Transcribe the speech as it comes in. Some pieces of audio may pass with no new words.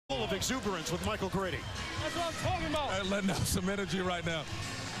Full of exuberance with Michael Grady. That's what I'm talking about. Letting out some energy right now.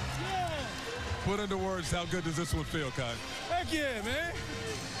 Yeah. Put into words, how good does this one feel, Kai? Heck yeah, man.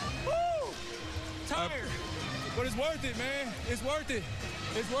 Woo! Tired. But it's worth it, man. It's worth it.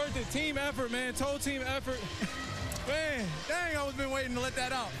 It's worth it. Team effort, man. Total team effort. Man, dang, I was been waiting to let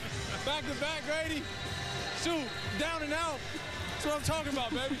that out. Back to back, Grady. Shoot, down and out. That's what I'm talking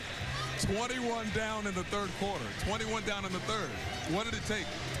about, baby. 21 down in the third quarter. 21 down in the third. What did it take?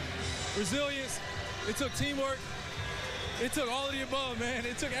 Resilience. It took teamwork. It took all of the above, man.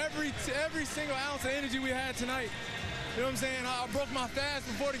 It took every single ounce of energy we had tonight. You know what I'm saying? I broke my fast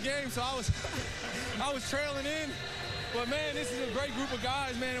before the game, so I was trailing in. But man, this is a great group of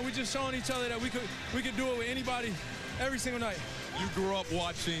guys, man, and we're just showing each other that we could do it with anybody every single night. You grew up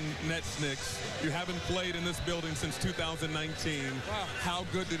watching Knicks. You haven't played in this building since 2019. Wow. How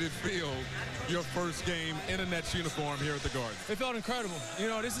good did it feel, your first game in a Nets uniform here at the Garden? It felt incredible. You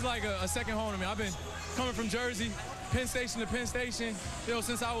know, this is like a second home to me. I've been coming from Jersey, Penn Station to Penn Station, you know,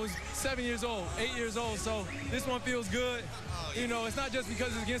 since I was 7 years old, 8 years old. So this one feels good. You know, it's not just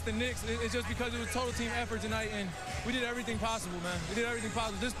because it's against the Knicks. It's just because it was total team effort tonight, and we did everything possible, man. We did everything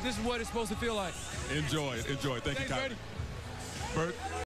possible. This is what it's supposed to feel like. Enjoy it. Enjoy it. Thank you, Kyrie. Bert.